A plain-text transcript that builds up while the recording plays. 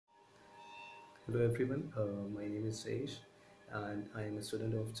Hello everyone, my name is Jayesh and I am a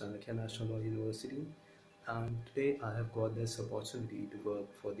student of Chanakya National Law University, and today I have got this opportunity to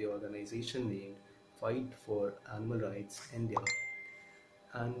work for the organization named Fight for Animal Rights India.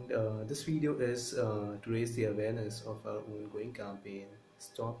 And this video is to raise the awareness of our ongoing campaign,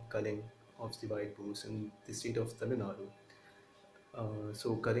 Stop Culling of the Wild Boars in the state of Tamil Nadu.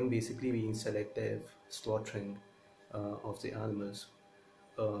 So culling basically means selective slaughtering of the animals.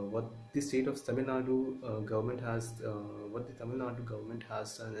 What the state of Tamil Nadu what the Tamil Nadu government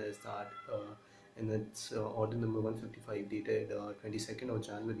has done is that in its order number 155 dated 22nd of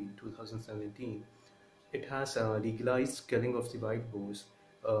January 2017, it has legalized killing of the wild boars,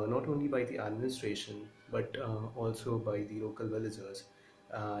 not only by the administration but also by the local villagers,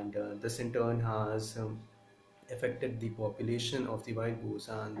 and this in turn has affected the population of the wild boars,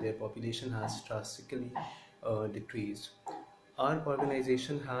 and their population has drastically decreased. Our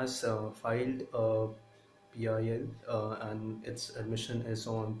organization has filed a PIL, and its admission is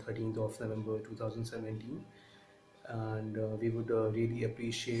on 13th of November 2017, and we would really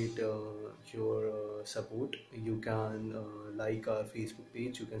appreciate your support. You can like our Facebook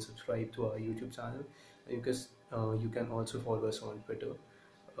page, you can subscribe to our YouTube channel, you can also follow us on Twitter.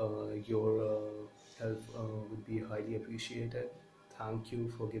 Your help would be highly appreciated. Thank you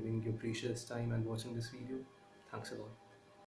for giving your precious time and watching this video. Thanks a lot.